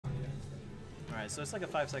Alright, so it's like a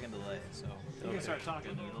 5-second delay, so you can start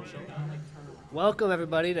talking. It'll show up. Welcome,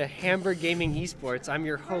 everybody, to Hamburg Gaming Esports. I'm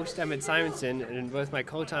your host, Emmett Simonson, and with my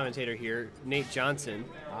co-commentator here, Nate Johnson.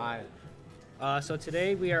 Hi. So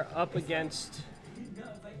today we are up against...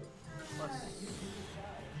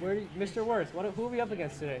 Mr. Worth, who are we up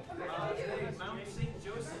against today?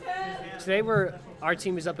 Today our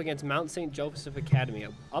team is up against Mount St. Joseph Academy.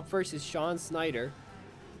 Up first is Sean Snyder,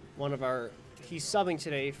 he's subbing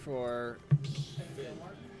today for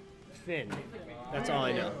Finn. That's all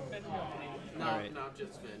I know. Not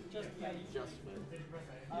just Finn. Just Finn.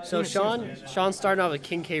 So Sean's starting out with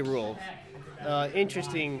King K. Rool.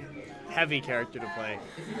 Interesting, heavy character to play.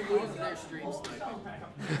 If you lose, they're stream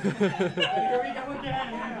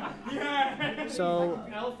sniping. So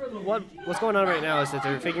what's going on right now is that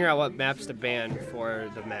they're figuring out what maps to ban for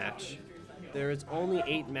the match. There is only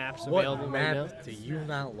 8 maps available right now. What map do you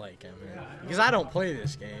not like, Emmett? Because I don't play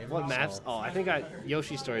this game. What maps? Oh, I think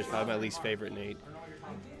Yoshi's Story is probably my least favorite, Nate.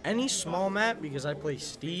 Any small map, because I play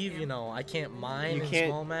Steve, you know, I can't mine in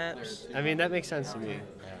small maps. I mean, that makes sense to me.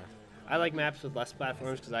 Yeah. I like maps with less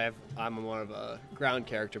platforms because I'm more of a ground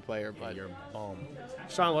character player. But You're a bum.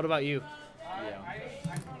 Sean, what about you?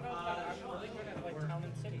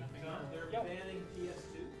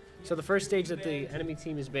 So the first stage that the enemy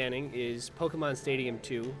team is banning is Pokemon Stadium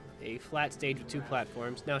 2, a flat stage with 2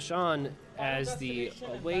 platforms. Now Sean, as the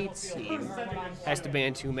away team, has to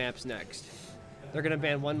ban 2 maps next. They're going to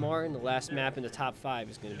ban 1 more, and the last map in the top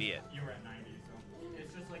 5 is going to be it.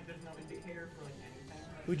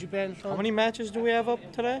 Who'd you ban, Sean? How many matches do we have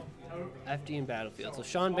up today? FD and Battlefield. So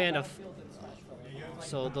Sean banned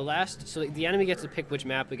so the enemy gets to pick which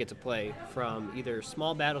map we get to play from either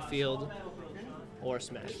small Battlefield or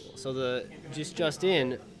Smashville. So just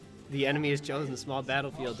in, the enemy has chosen the small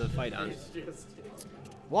Battlefield to fight on.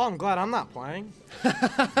 Well, I'm glad I'm not playing.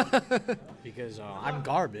 Because I'm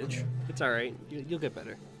garbage. It's all right. You'll get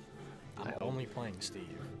better. I'm only playing Steve.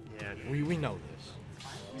 Yeah. We know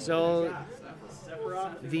this. So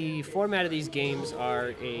the format of these games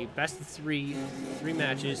are a best of 3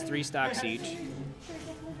 matches, 3 stocks each.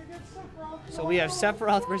 So we have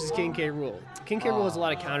Sephiroth versus King K. Rool. King K. Rool has a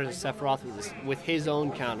lot of counters to Sephiroth with his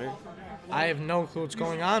own counter. I have no clue what's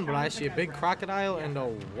going on, but I see a big crocodile and a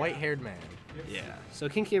white-haired man. Yeah. So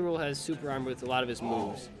King K. Rool has super armor with a lot of his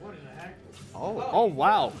moves. Oh,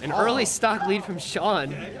 wow. An early stock lead from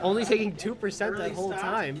Sean, only taking 2% that whole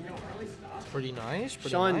time. Pretty nice.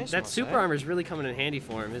 Sean, that super armor is really coming in handy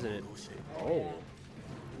for him, isn't it? Oh.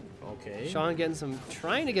 Okay. Sean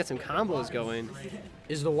trying to get some combos going.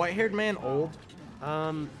 Is the white-haired man old?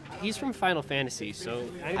 He's from Final Fantasy, so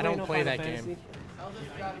I don't play that game.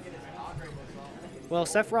 Well,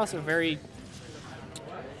 Sephiroth's a very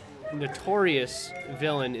notorious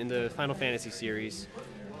villain in the Final Fantasy series.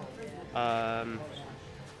 Yeah,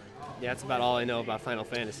 that's about all I know about Final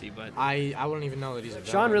Fantasy, but I wouldn't even know that he's a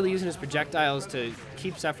villain. Sean really using his projectiles to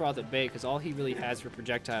keep Sephiroth at bay, because all he really has for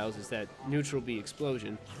projectiles is that neutral B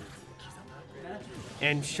explosion.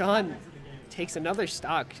 And Sean takes another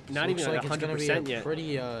stock, not even at 100% it's gonna be a yet.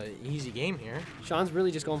 Pretty easy game here. Sean's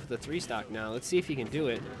really just going for the 3 stock now. Let's see if he can do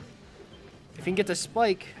it. If he can get the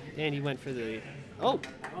spike, and he went for the... Oh!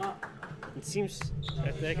 It seems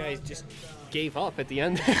that guy just gave up at the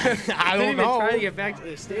end. I don't know. Trying to get back to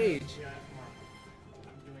the stage.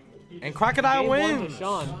 And Crocodile wins.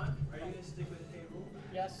 Sean.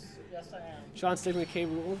 Yes, I am. Sean's sticking with K.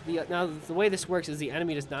 Rool. Now, the way this works is the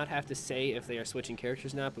enemy does not have to say if they are switching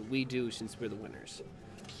characters or not, but we do since we're the winners.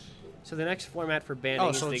 So the next format for banning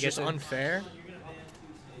is so they it's get just unfair?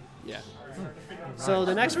 Yeah. So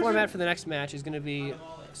the next format for the next match is going to be...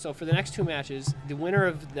 So for the next 2 matches, the winner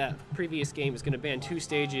of that previous game is going to ban 2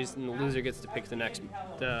 stages, and the loser gets to pick the next.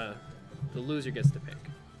 The loser gets to pick.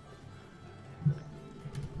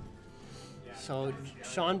 So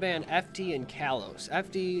Sean banned FD and Kalos.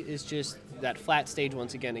 FD is just that flat stage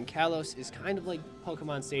once again, and Kalos is kind of like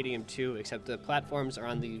Pokemon Stadium 2, except the platforms are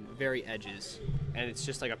on the very edges, and it's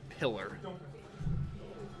just like a pillar.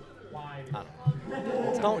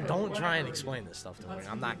 Don't try and explain this stuff to me.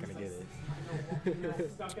 I'm not gonna get it.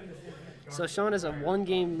 So Sean has a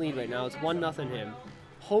 1-game lead right now. It's 1-0 him.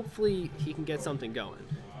 Hopefully he can get something going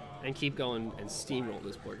and keep going and steamroll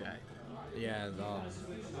this poor guy. Yeah. Is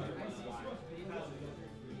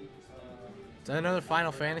that another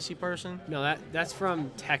Final Fantasy person? No, that's from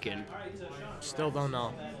Tekken. Still don't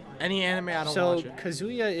know. Any anime, I don't watch So it.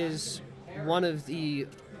 Kazuya is one of the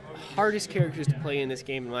hardest characters to play in this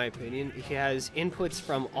game, in my opinion. He has inputs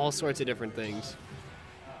from all sorts of different things.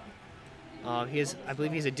 I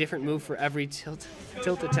believe he has a different move for every tilt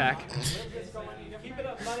attack.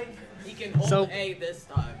 He can hold A this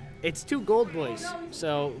time. It's two gold boys.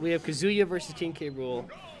 So we have Kazuya versus King K. Rool.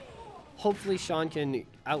 Hopefully Sean can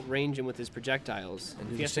outrange him with his projectiles. And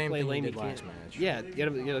do If he the has to same play thing he lame, did he last can't. match. Yeah, get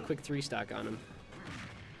a quick 3-stock on him.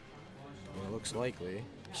 It looks likely.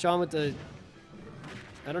 Sean with the...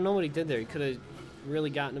 I don't know what he did there. He could have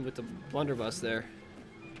really gotten him with the blunderbuss there.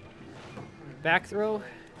 Back throw.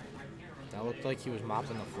 That looked like he was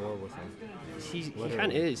mopping the floor with him. He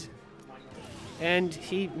kind of is. And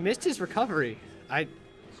he missed his recovery.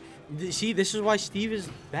 See, this is why Steve is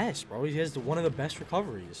best, bro. He has one of the best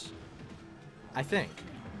recoveries. I think.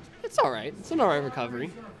 It's all right. It's an all right recovery.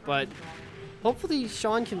 But hopefully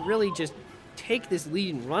Sean can really just take this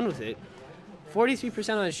lead and run with it.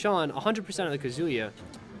 43% on Sean, 100% on the Kazuya.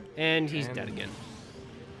 And he's dead again.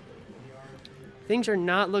 Things are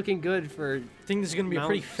not looking good for... I think this is going to be a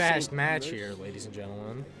pretty fast St. match here, ladies and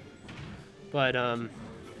gentlemen. But,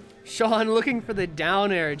 Sean looking for the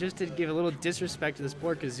down air just to give a little disrespect to this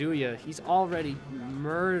poor Kazuya. He's already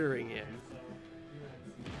murdering him.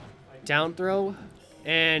 Down throw,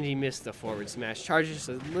 and he missed the forward smash. Charges just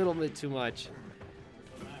a little bit too much.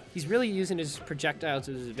 He's really using his projectile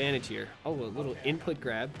to his advantage here. Oh, a little input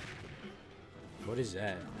grab. What is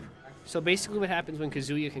that? So basically what happens when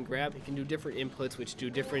Kazuya can grab, he can do different inputs which do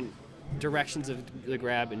different directions of the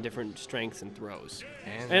grab and different strengths and throws.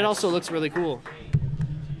 And it also looks really cool.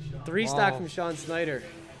 3-stock from Sean Snyder.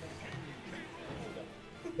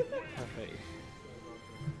 Okay.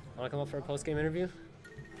 Want to come up for a post-game interview?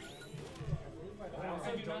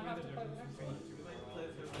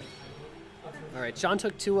 All right, Sean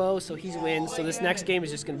took 2-0, so he's win. So this next game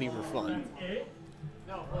is just going to be for fun.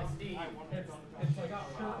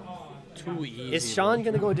 Too easy. Is Sean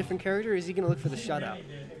going to go a different character, or is he going to look for the shutout?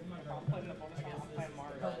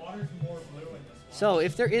 So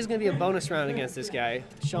if there is going to be a bonus round against this guy,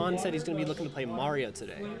 Sean said he's going to be looking to play Mario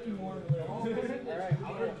today.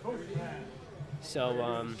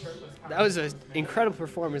 So that was an incredible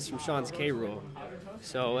performance from Sean's K. Rool.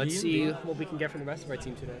 So let's see what we can get from the rest of our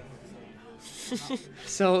team today.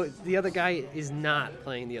 So the other guy is not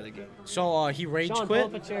playing the other game. So he rage Sean, quit?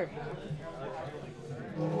 pull up a chair.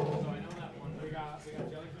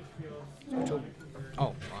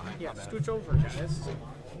 Oh, Yeah, scooch over, guys.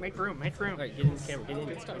 Make room, make room. All right, get in the camera, get in.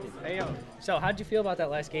 Good stuff. Hey, yo. So how'd you feel about that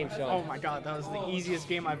last game, Sean? Oh my god, that was the easiest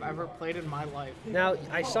game I've ever played in my life. Now,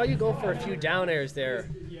 I saw you go for a few down airs there.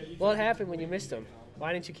 What happened when you missed them?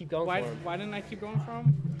 Why didn't you keep going for him? Why didn't I keep going for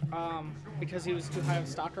him? Because he was too high of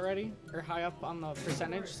stock already, or high up on the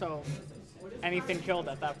percentage, so anything killed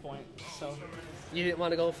at that point. So You didn't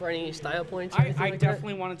want to go for any style points or anything I like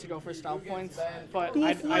definitely wanted to go for style points, but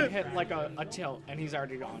I'd hit like a tilt, and he's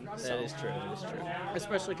already gone. that? So. That is true, that is true.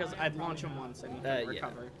 Especially because I'd launch him once and he Yeah. could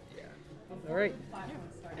recover. All right.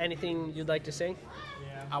 Anything you'd like to say?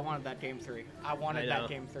 I wanted that game 3. I wanted that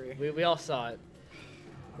game 3. We all saw it.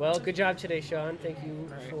 Well, good job today, Sean. Thank you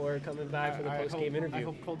for coming by for the post-game interview. I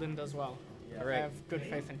hope Colden does well. All right. I have good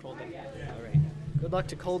faith in Colden. All right. Good luck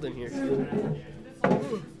to Colden here.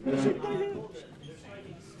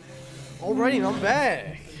 Alrighty, I'm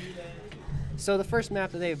back. So the first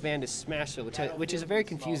map that they've banned is Smashville, which is a very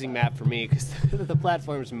confusing map for me because the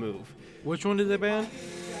platforms move. Which one did they ban?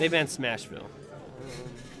 They banned Smashville.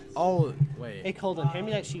 Oh, wait. Hey, Colden, hand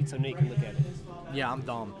me that sheet so Nate can look at it. Yeah, I'm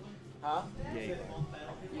dumb. Huh?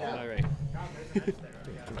 Yeah. All right.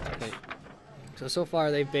 Okay. So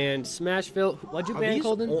far they've banned Smashville. What'd you ban,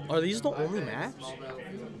 Colden? Are these the only maps?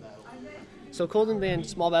 So Colden banned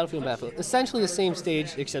Small Battlefield and Battlefield. Essentially the same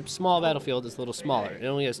stage, except Small Battlefield is a little smaller. It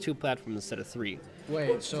only has 2 platforms instead of 3.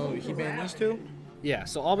 Wait, so he banned these two? Yeah,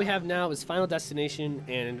 so all we have now is Final Destination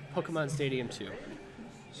and Pokemon Stadium 2.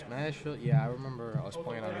 Smashville? Yeah, I remember I was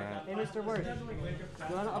playing on that. Hey, Mr. Worth,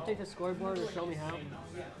 you want to update the scoreboard or show me how?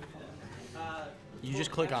 You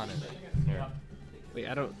just click on it. Here. Wait,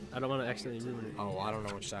 I don't want to accidentally ruin it. Oh, I don't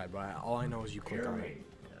know which side, but all I know is you click on it.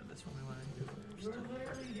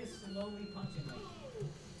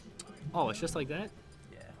 Oh, it's just like that?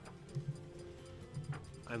 Yeah.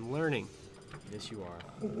 I'm learning. Yes, you are.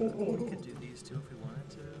 We could do these two if we wanted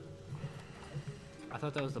to. I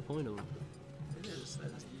thought that was the point of them. It is. That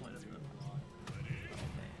is the point of them.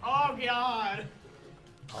 Oh god!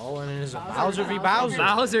 Oh, and it is a Bowser v. Bowser.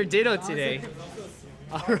 Bowser Ditto today.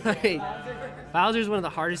 All right. Bowser's one of the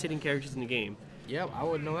hardest hitting characters in the game. Yep, I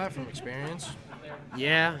would know that from experience.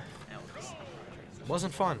 Yeah.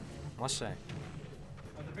 Wasn't fun, must say.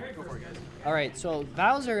 All right, so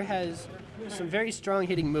Bowser has some very strong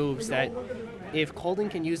hitting moves that if Colden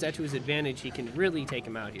can use that to his advantage, he can really take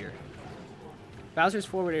him out here. Bowser's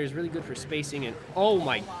forward air is really good for spacing and oh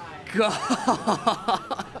my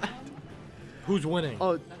god. Who's winning?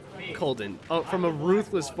 Oh, Colden. Oh, from a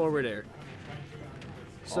ruthless forward air.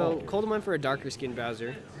 So Colden went for a darker skin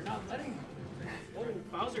Bowser.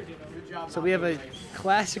 So we have a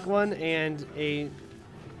classic one and a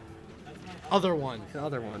Other one.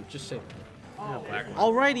 other one. Just say.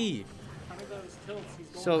 Alrighty.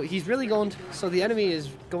 So he's really going. So the enemy is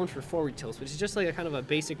going for forward tilts, which is just like a kind of a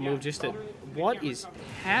basic move. Just to what is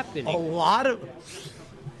happening? A lot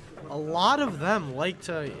of them like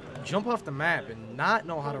to jump off the map and not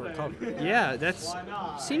know how to recover. Yeah, that's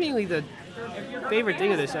seemingly the favorite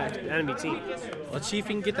thing of this enemy team. Let's see if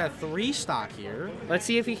he can get that 3 stock here. Let's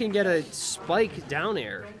see if he can get a spike down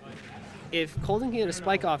air. If Colden can get a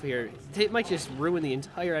spike off here, it might just ruin the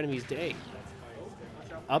entire enemy's day.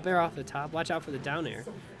 Up air off the top. Watch out for the down air.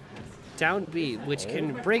 Down B, which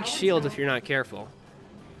can break shield if you're not careful.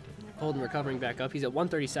 Colden recovering back up. He's at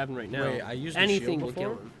 137 right now. Wait, I used the Anything shield will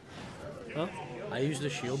kill before? him. Huh? I used the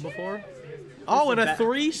shield before. Oh, and a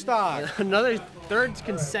 3 stock. Another third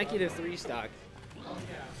consecutive 3 stock.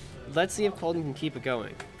 Let's see if Colden can keep it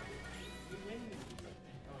going.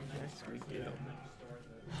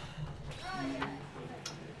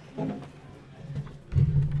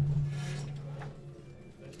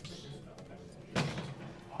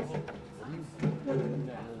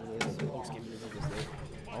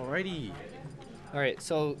 Alrighty. Alright,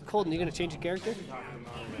 so Colden, you gonna change your character?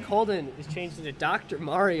 Colden is changed into Dr.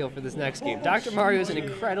 Mario for this next game. Dr. Mario is an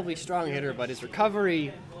incredibly strong hitter, but his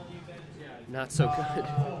recovery, not so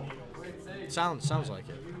good. Sounds like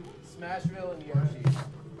it. Smashville and Yoshi.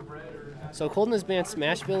 So Colden has banned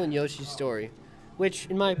Smashville and Yoshi's Story, which,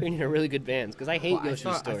 in my opinion, are really good bans, because I hate Yoshi's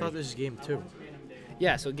I Story. thought this is game 2.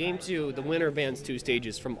 Yeah, so game 2, the winner bans 2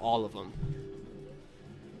 stages from all of them.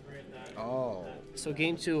 Oh. So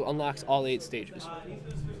game 2 unlocks all 8 stages.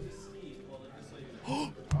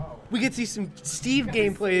 We get to see some Steve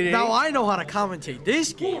gameplay today. Now I know how to commentate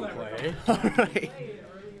this gameplay. Alright.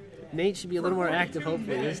 Nate should be a little more active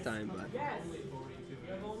hopefully this time, but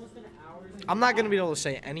I'm not going to be able to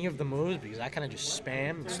say any of the moves because I kind of just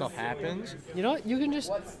spam and stuff happens. you know what? You can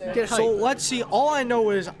just get hyped. So let's see. All I know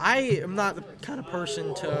is I am not the kind of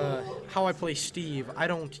person to how I play Steve. I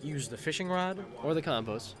don't use the fishing rod. Or the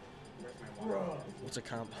combos. What's a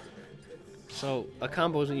combo? So a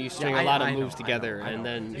combo is when you string Yeah, a lot of I know, moves I together, know, I know. and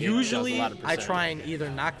then Usually it does a lot of I percent. try and either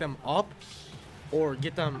knock them up or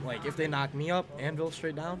get them, like if they knock me up, anvil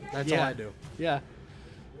straight down. That's all I do. Yeah.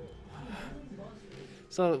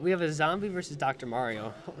 So we have a zombie versus Dr.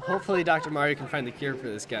 Mario. Hopefully Dr. Mario can find the cure for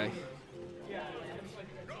this guy.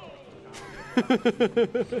 I don't want to do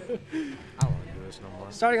this no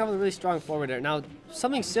more. Starting off with a really strong forward air. Now,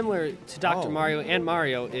 something similar to Dr. Oh. Mario and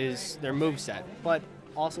Mario is their moveset, but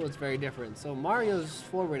also it's very different. So Mario's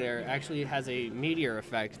forward air actually has a meteor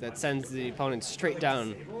effect that sends the opponent straight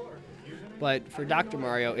down. But for Dr.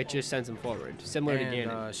 Mario, it just sends him forward, similar to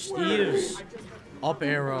Ganon. And Steve's up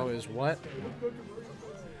arrow is what?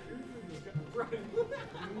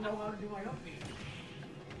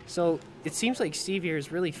 So it seems like Steve here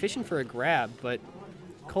is really fishing for a grab, but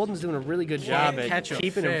Colden's doing a really good job Can't at catch a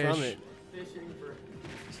keeping him from fish. it.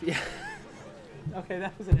 Yeah. Okay,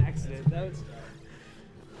 that was an accident. That was.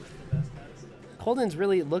 Colden's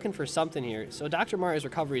really looking for something here. So Dr. Mario's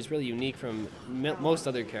recovery is really unique from most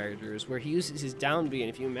other characters, where he uses his down B, and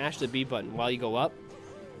if you mash the B button while you go up,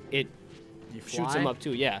 it You shoots fly? him up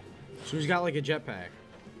too. Yeah. So he's got like a jetpack.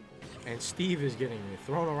 And Steve is getting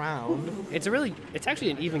thrown around. It's actually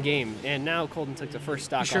an even game, and now Colden took the first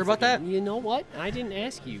stock. You sure off about the that? game. You know what? I didn't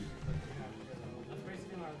ask you.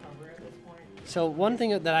 So one thing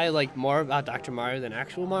that I like more about Dr. Mario than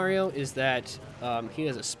actual Mario is that he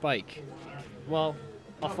has a spike. Well,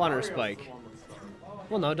 a funner spike.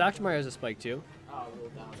 Well, no, Dr. Mario has a spike too.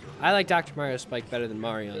 I like Dr. Mario's spike better than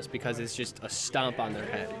Mario's because it's just a stomp on their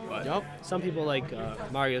head. But Yup. some people like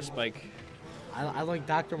Mario's spike. I like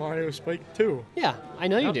Dr. Mario Spike too. Yeah, I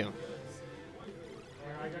know you Yep. do.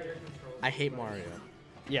 I hate Mario.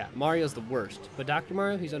 Yeah, Mario's the worst. But Dr.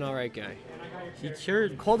 Mario, he's an alright guy. He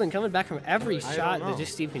cured Colden coming back from every I don't shot know. that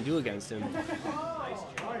just Steve can do against him.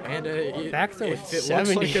 and Back throw if at it looks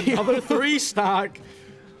 70. like another 3 stock.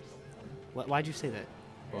 Why'd you say that?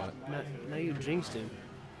 What? Now you jinxed him.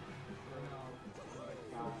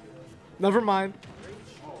 Never mind.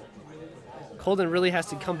 Colden really has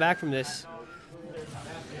to come back from this.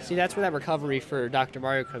 See, that's where that recovery for Dr.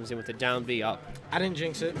 Mario comes in with the down B up. I didn't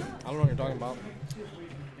jinx it. I don't know what you're talking about.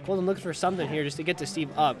 Colden looking for something here just to get to Steve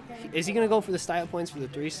up. Is he going to go for the style points for the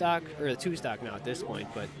 3 stock or the 2 stock now at this point?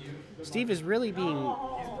 But Steve is really being.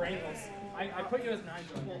 I put you as 9.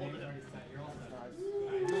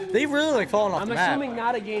 They really like falling off I'm the map. assuming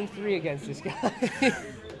not a game 3 against this guy.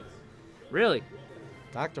 Really?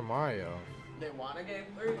 Dr. Mario. They want a game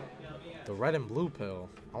 3? The red and blue pill.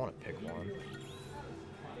 I want to pick one.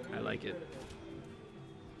 I like it.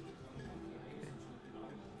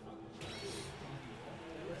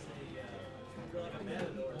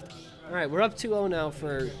 All right, we're up 2-0 now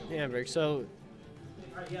for Hamburg. So,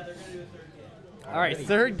 all right,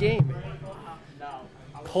 third game.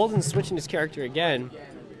 Colden's switching his character again.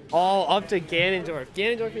 All up to Ganondorf.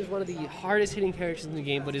 Ganondorf is one of the hardest hitting characters in the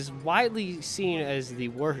game, but is widely seen as the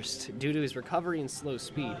worst due to his recovery and slow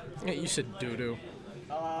speed. Yeah, you said doo-doo.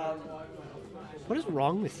 What is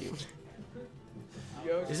wrong with you?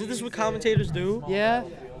 Isn't this what commentators do? Yeah.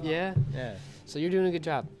 Yeah. So you're doing a good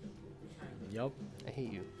job. Yup. I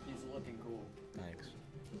hate you. He's looking cool. Thanks.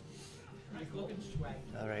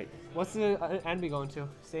 All right. What's the enemy going to?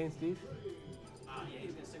 Staying Steve?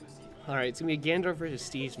 All right, it's going to be a Ganondorf versus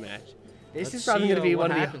Steve's match. This Let's is probably see, going to be what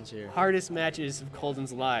one of happens the here. hardest matches of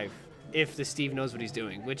Colden's life, if the Steve knows what he's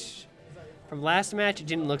doing, which from last match, it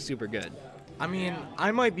didn't look super good. I mean, I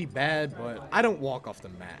might be bad, but I don't walk off the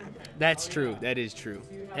map. That's true. That is true.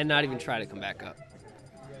 And not even try to come back up.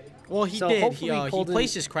 Well, he So did. hopefully He Colden-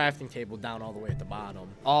 placed his crafting table down all the way at the bottom.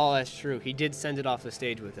 Oh, that's true. He did send it off the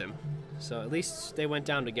stage with him. So at least they went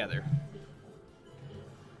down together.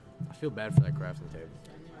 I feel bad for that crafting table.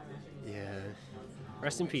 Yeah.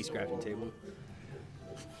 Rest in peace, crafting table.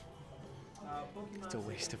 It's a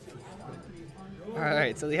waste of food.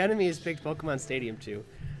 Alright, so the enemy has picked Pokemon Stadium 2.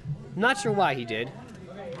 Not sure why he did.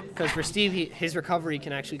 Because for Steve, his recovery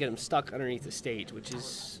can actually get him stuck underneath the stage, which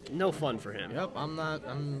is no fun for him. Yep, I'm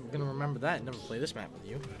gonna remember that and never play this map with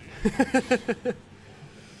you.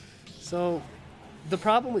 So, the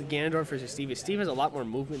problem with Ganondorf versus Steve is Steve has a lot more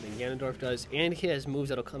movement than Ganondorf does, and he has moves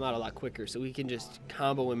that'll come out a lot quicker, so we can just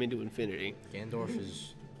combo him into infinity. Ganondorf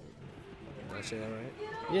is... Did I say that right?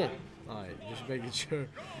 Yeah. Alright, just making sure.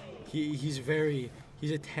 He's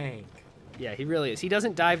a tank. Yeah, he really is. He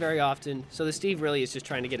doesn't die very often, so the Steve really is just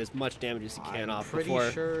trying to get as much damage as he can I'm off pretty before.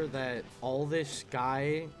 sure that all this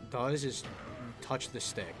guy does is touch the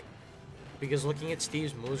stick. Because looking at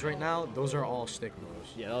Steve's moves right now, those are all stick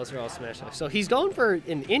moves. Yeah, those are all smash ups. So he's going for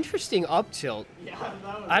an interesting up tilt.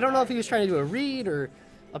 I don't know if he was trying to do a read or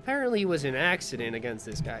apparently it was an accident against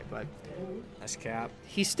this guy, but That's cap.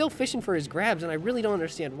 he's still fishing for his grabs, and I really don't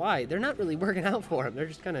understand why. They're not really working out for him. They're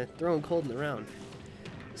just kind of throwing Colden around.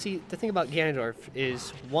 See, the thing about Ganondorf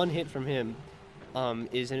is one hit from him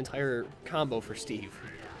is an entire combo for Steve.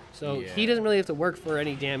 So he doesn't really have to work for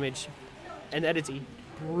any damage, and that is a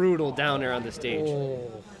brutal down air on the stage. Oh.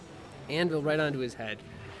 Anvil right onto his head.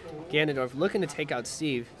 Ganondorf looking to take out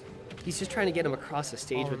Steve. He's just trying to get him across the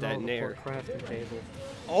stage with that nair. Crafting table.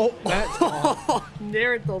 Oh, that's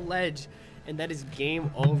Nair at the ledge. And that is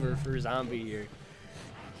game over for Zombie here.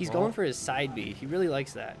 He's going for his side B. He really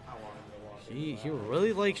likes that. He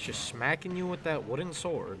really likes just smacking you with that wooden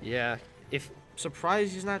sword. Yeah.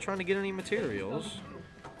 Surprised he's not trying to get any materials.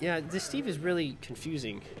 Yeah, this Steve is really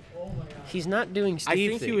confusing. He's not doing Steve I think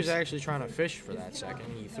things. he was actually trying to fish for that second.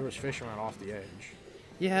 He threw his fish around off the edge.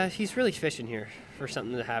 Yeah, he's really fishing here for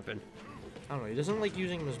something to happen. I don't know. He doesn't like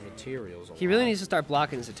using them as materials. He really needs to start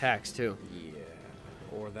blocking his attacks, too. Yeah.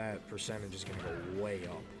 Or that percentage is going to go way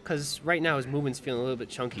up. Because right now his movement's feeling a little bit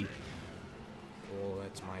chunky. Well,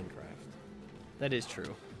 that's Minecraft. That is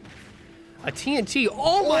true. A TNT.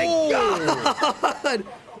 Oh my god!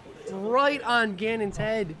 Right on Ganon's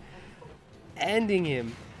head. Ending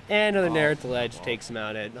him. And another nair at the ledge takes him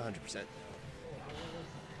out at 100%.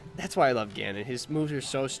 That's why I love Ganon. His moves are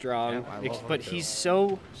so strong, Yeah, I love him but too. he's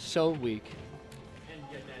so weak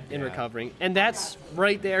in recovering. And that's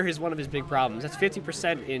right there is one of his big problems. That's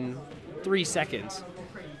 50% in 3 seconds.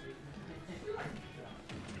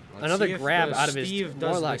 Another See if, grab out of his Steve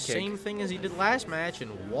does Warlock the kick. same thing as he did last match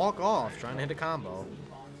and walk off trying to hit a combo.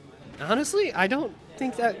 Honestly, I don't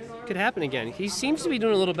think that could happen again. He seems to be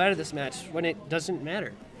doing a little better this match when it doesn't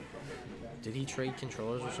matter. Did he trade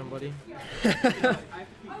controllers with somebody?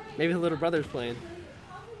 Maybe the little brother's playing.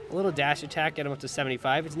 A little dash attack, get him up to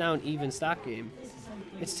 75. It's now an even stock game.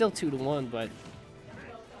 It's still 2-1, but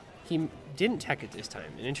he didn't tech it this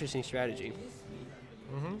time. An interesting strategy.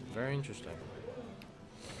 Mm-hmm. Very interesting.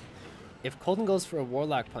 If Colden goes for a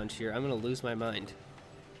Warlock punch here, I'm going to lose my mind.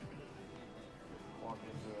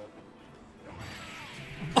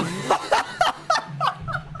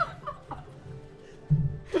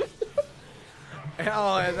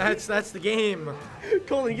 Oh, that's the game.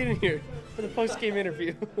 Colden, get in here for the post-game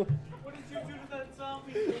interview. What did you do to that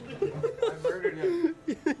zombie? I murdered him.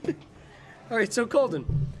 All right, so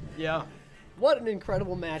Colden. Yeah. What an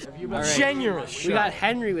incredible match. All right. Generous. We got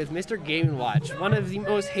Henry with Mr. Game & Watch, one of the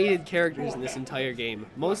most hated characters in this entire game,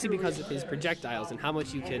 mostly because of his projectiles and how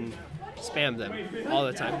much you can spam them all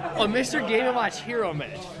the time. Oh, Mr. Game & Watch Hero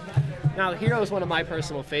match. Now, Hero is one of my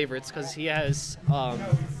personal favorites because he has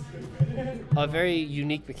a very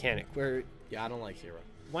unique mechanic where... Yeah, I don't like Hero.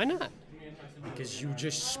 Why not? Because you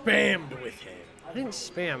just spammed with him. I didn't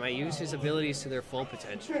spam. I used his abilities to their full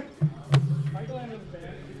potential.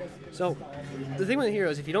 So, the thing with Hero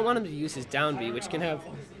is if you don't want him to use his down B, which can have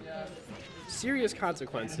serious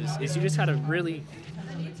consequences, is you just had to really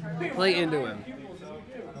play into him.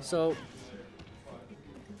 So,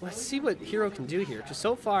 let's see what Hero can do here. Because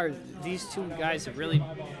so far, these two guys have really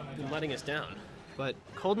been letting us down. But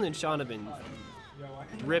Colden and Sean have been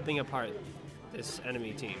ripping apart this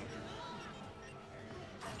enemy team.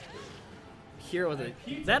 Hero,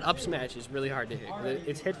 that up smash is really hard to hit.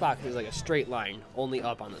 Its hitbox is like a straight line, only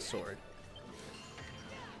up on the sword.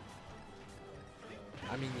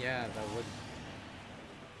 I mean, yeah, that would...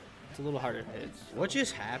 It's a little harder to hit. What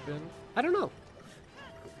just happened? I don't know.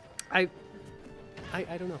 I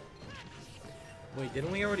don't know. Wait,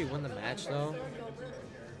 didn't we already win the match, though?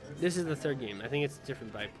 This is the third game. I think it's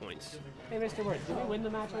different by points. Hey, Mr. Word, did we win the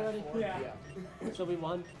match already? Yeah. So we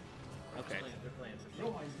won? Okay.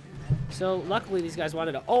 So luckily these guys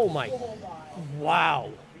wanted to. Oh my!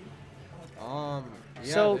 Wow. Yeah.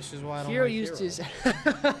 So this is why I don't Hero like used Hero.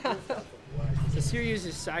 his. So Hero used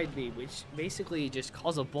his side B, which basically just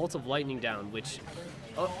calls a bolt of lightning down, which.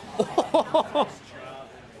 Oh.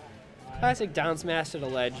 Classic down smash to the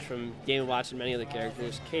ledge from Game & Watch and many other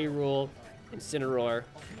characters. K. Rool, Incineroar.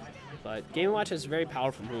 But Game & Watch has very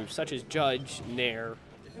powerful moves such as Judge, Nair,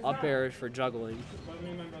 up air for juggling.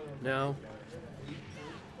 Now,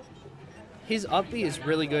 his up B is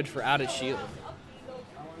really good for out of shield.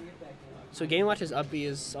 So Game & Watch's up B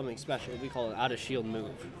is something special. We call it out of shield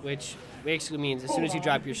move, which basically means as soon as you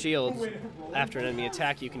drop your shield after an enemy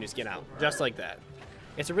attack, you can just get out, just like that.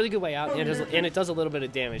 It's a really good way out, and it does a little bit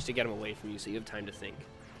of damage to get him away from you, so you have time to think.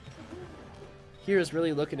 Hero's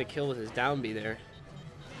really looking to kill with his down B there.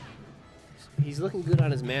 He's looking good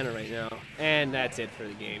on his mana right now, and that's it for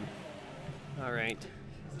the game. All right,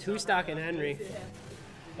 2-stock and Henry.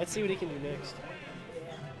 Let's see what he can do next.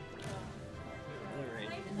 All right,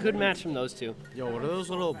 good match from those two. Yo, what are those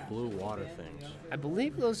little blue water things? I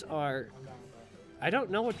believe those are. I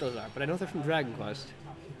don't know what those are, but I know they're from Dragon Quest.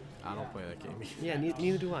 I don't play that game. Yeah,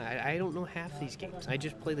 neither do I. I don't know half these games. I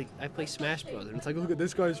just play I play Smash Bros. And it's like, look at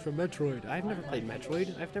this guy's from Metroid. I've never played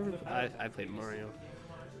Metroid. I played Mario.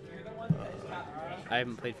 I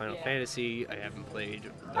haven't played Final Fantasy. I haven't played the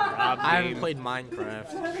Rob game. I haven't played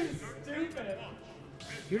Minecraft.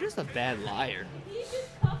 You're just a bad liar.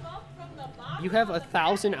 You have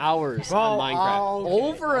 1,000 hours on Minecraft. Okay,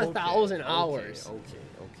 Over 1,000 hours. Okay.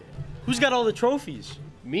 Who's got all the trophies?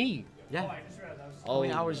 Me. Yeah. Oh, How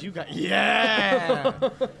many hours you got? Yeah!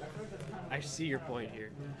 I see your point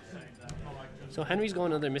here. So Henry's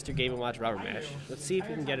going to the Mr. Game & Watch rubber match. Let's see if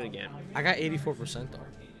we can get it again. I got 84% though.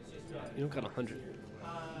 You don't got 100.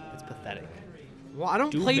 It's pathetic. Well, I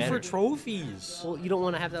don't Do play better. for trophies. Well, you don't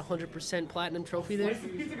want to have that 100% platinum trophy there?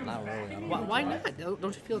 Not really. I don't Why not? Don't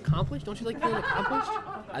you feel accomplished? Don't you like feeling accomplished?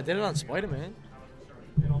 I did it on Spider-Man.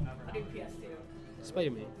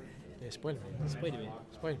 Spider-Man. Yeah, Spider-Man. Spider-Man.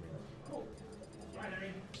 Spider-Man.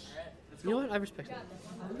 You know what? I respect that.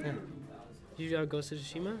 Yeah. Did you Ghost of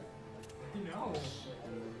Tsushima?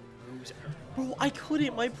 Bro, I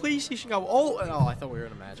couldn't. My PlayStation got... Oh, I thought we were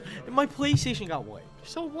in a match. My PlayStation got wiped.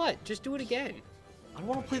 So what? Just do it again. I don't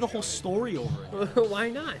want to play the whole story over it. Why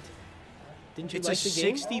not? Didn't you It's like a the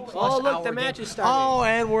game? 60-plus Oh, look, hour the match game. is starting. Oh,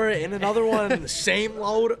 and we're in another one. Same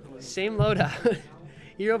load. Same loadout.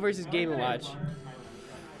 Hero versus Game & Watch.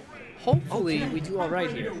 Hopefully, we do all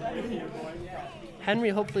right here. Henry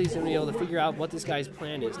hopefully is going to be able to figure out what this guy's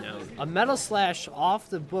plan is now. A Metal Slash off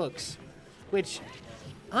the books, which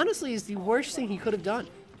honestly is the worst thing he could have done.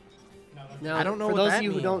 Now, I don't know for what those that of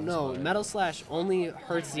you who don't means, know, but- Metal Slash only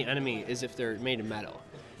hurts the enemy as if they're made of metal.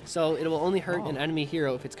 So it will only hurt an enemy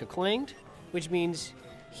hero if it's clanged, which means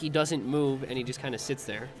he doesn't move and he just kind of sits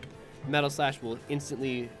there. Metal Slash will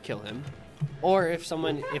instantly kill him. Or if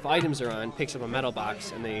items are on, picks up a metal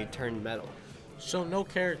box and they turn metal. So no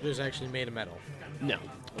character is actually made of metal. No.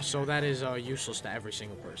 So that is useless to every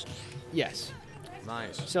single person. Yes.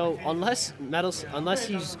 Nice. So unless Finn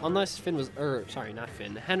was, not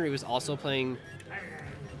Finn, Henry was also playing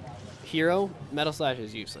Hero, Metal Slash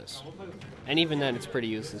is useless. And even then it's pretty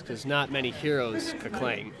useless because not many heroes could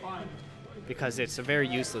clang. Because it's a very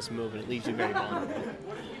useless move and it leaves you very vulnerable.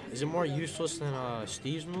 Is it more useless than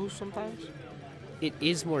Steve's moves sometimes? it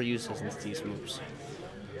is more useless than Steve's moves.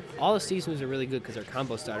 All of Steve's moves are really good because they're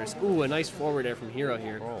combo starters. Ooh, a nice forward air from Hero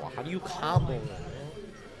here. Bro, how do you combo that?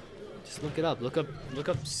 Just look it up. Look up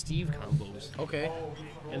Steve combos. Okay.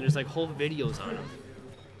 And there's like whole videos on them.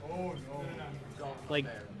 Like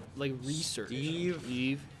research.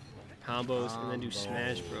 Steve combos and then do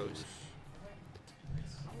Smash Bros.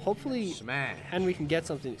 Hopefully Smash. Henry can get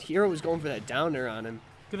something. Hero was going for that downer on him.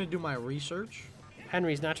 Gonna do my research.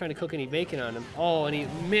 Henry's not trying to cook any bacon on him. Oh, and he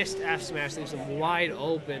missed F smash, leaves him wide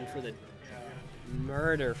open for the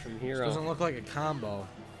murder from Hero. Doesn't look like a combo.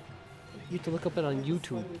 You have to look up it on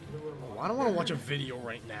YouTube. Oh, I don't want to watch a video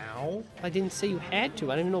right now. I didn't say you had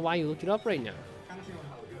to. I don't even know why you looked it up right now.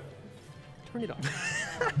 Turn it off.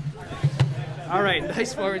 All right,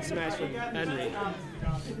 nice forward smash from Henry.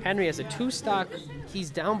 Henry has a 2-stock. He's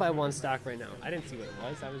down by 1 stock right now. I didn't see what it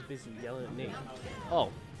was. I was busy yelling at Nate.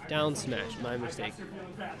 Oh, down smash. My mistake.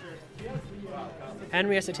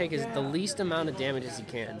 Henry has to take the least amount of damage as he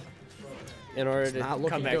can in order to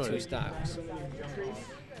come back 2 stocks.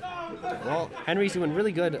 Well, Henry's doing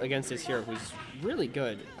really good against this Hero, who's really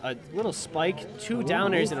good. A little spike, 2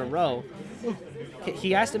 downers in a row.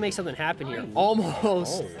 He has to make something happen here.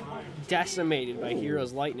 Almost decimated by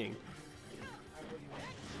Hero's lightning.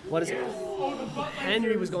 What is it?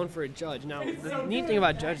 Henry was going for a judge. Now, the neat thing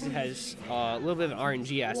about judge is it has a little bit of an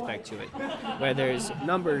RNG aspect to it, where there's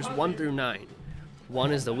numbers 1 through 9.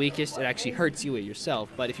 1 is the weakest. It actually hurts you yourself.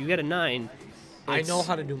 But if you get a 9, I know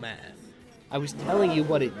how to do math. I was telling you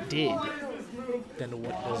what it did. Then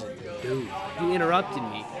what does it do? You interrupted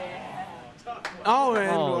me. Oh,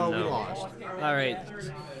 and no. we lost. All right.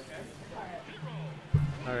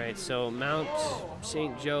 All right, so Mount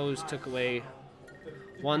St. Joe's took away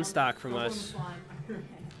 1 stock from us.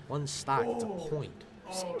 1 stock, it's a point.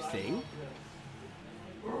 Same thing.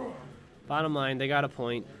 Bottom line, they got a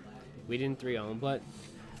point. We didn't 3-0 them, but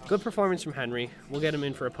good performance from Henry. We'll get him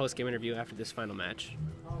in for a post-game interview after this final match.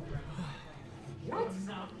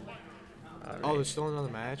 Oh, there's still another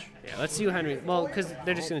match? Yeah, let's see who Henry... Well, because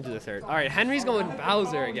they're just going to do the third. All right, Henry's going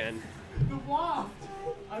Bowser again.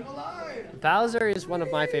 I'm alive. Bowser is one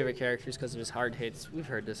of my favorite characters because of his hard hits. We've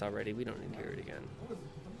heard this already. We don't need to hear it again.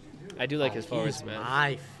 I do like his forward smash.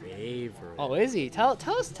 My favorite. Oh, is he? Tell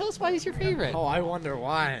us why he's your favorite. Oh, I wonder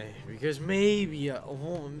why. Because maybe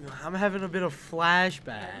I'm having a bit of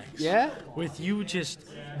flashbacks. Yeah? With you just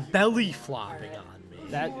belly flopping on me.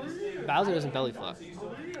 That Bowser doesn't belly flop.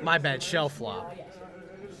 My bad, shell flop.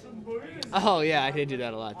 Oh yeah, I did do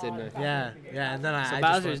that a lot, didn't I? Yeah, and then So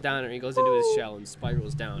Bowser's down and he goes into his shell and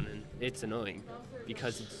spirals down, and it's annoying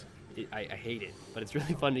because I hate it, but it's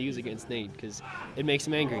really fun to use against Nate because it makes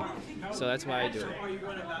him angry. So that's why I do it. Are you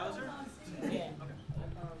going to Bowser?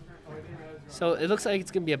 So it looks like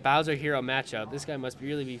it's gonna be a Bowser Hero matchup. This guy must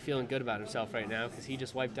really be feeling good about himself right now because he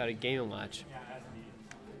just wiped out a Game & Watch.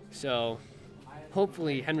 So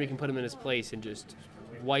hopefully Henry can put him in his place and just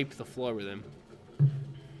wipe the floor with him.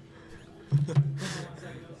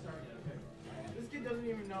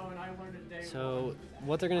 So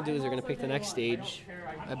what they're going to do is they're going to pick the next stage.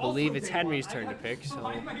 I believe it's Henry's turn to pick.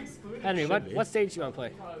 So Henry, what stage do you want to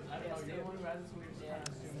play?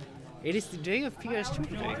 It is the day of PS2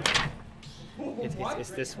 today. It's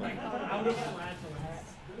this one.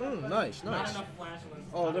 Nice.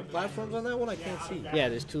 Oh, are there platforms on that one? I can't see. Yeah,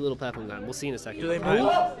 there's 2 little platforms on it. We'll see in a second. Do they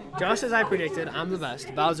move? Just as I predicted, I'm the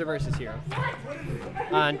best. Bowser versus Hero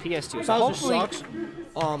on PS2. So Bowser hopefully, sucks.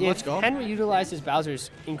 Let's go. Henry utilizes Bowser's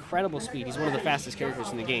incredible speed. He's one of the fastest characters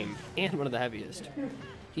in the game and one of the heaviest.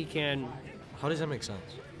 He can... How does that make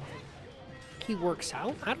sense? He works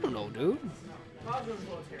out? I don't know, dude.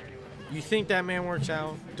 You think that man works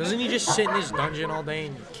out? Doesn't he just sit in his dungeon all day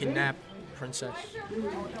and kidnap princess?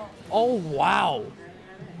 Oh, wow.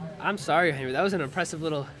 I'm sorry, Henry. That was an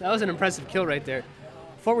impressive kill right there.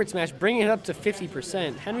 Forward smash, bringing it up to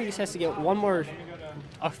 50%. Henry just has to get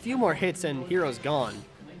a few more hits and Hero's gone.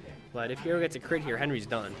 But if Hero gets a crit here, Henry's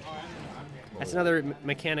done. That's another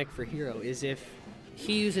mechanic for Hero, is if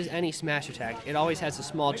he uses any smash attack, it always has a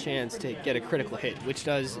small chance to get a critical hit, which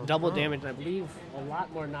does double damage and I believe a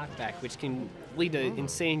lot more knockback, which can lead to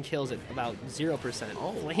insane kills at about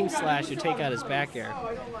 0%. Flame Slash to take out his back air.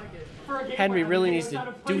 Henry really needs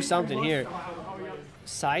to do something here.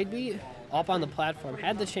 Side B, up on the platform,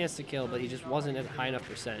 had the chance to kill, but he just wasn't at a high enough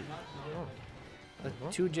percent. A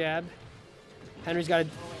 2 jab. Henry's got a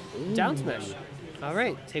down smash. All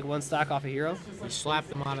right, take 1 stock off a Hero. We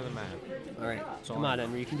slapped him out of the map. All right, come on,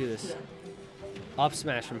 Henry, you can do this. Up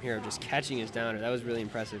smash from Hero, just catching his downer. That was really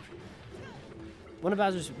impressive. One of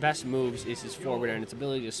Bowser's best moves is his forward air and its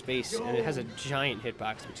ability to space, and it has a giant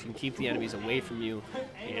hitbox which can keep the enemies away from you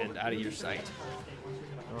and out of your sight.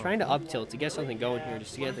 Trying to up tilt to get something going here,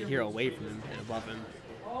 just to get the hero away from him and above him.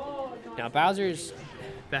 Now Bowser's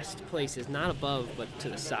best place is not above, but to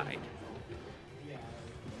the side.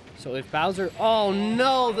 So if Bowser, oh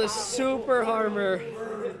no, the super armor.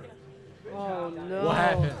 Oh no. What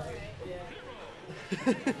happened?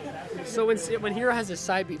 So when Hero has his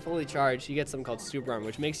side beat fully charged, he gets something called super armor,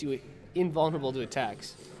 which makes you invulnerable to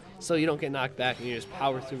attacks. So you don't get knocked back and you just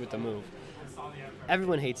power through with the move.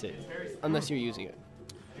 Everyone hates it, unless you're using it.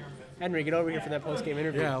 Henry, get over here for that post-game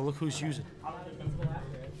interview. Yeah, look who's using.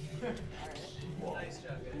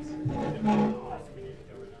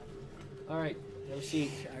 All right, have a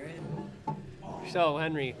seat. So,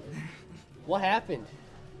 Henry, what happened?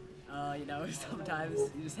 You know, sometimes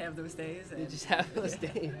you just have those days. And You just have those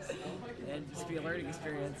days. and just be a learning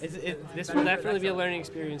experience. This will definitely be a learning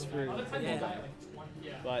experience for Yeah.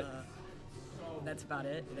 but That's about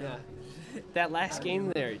it. You know? yeah. That last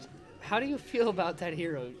game there, how do you feel about that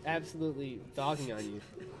hero absolutely dogging on you?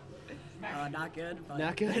 Not good. But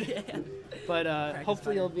Not good? yeah. But hopefully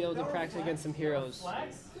better. you'll be able to practice against some heroes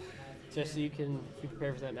just so you can be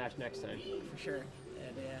prepared for that match next time. For sure.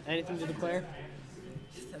 And, Anything to declare?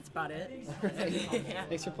 that's about it. Yeah.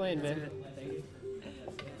 Thanks for playing, man. Thank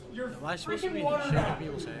you. Am I supposed to be shaking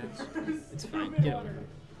people's hands? It's fine. Get over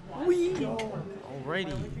it.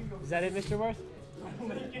 Alrighty. Is that it, Mr. Worth?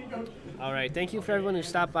 All right. Thank you for everyone who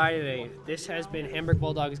stopped by today. This has been Hamburg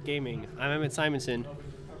Bulldogs Gaming. I'm Emmett Simonson,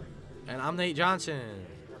 And I'm Nate Johnson.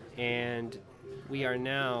 and we are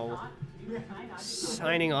now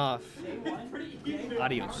signing off.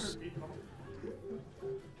 Adios.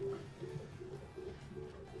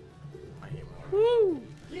 Woo!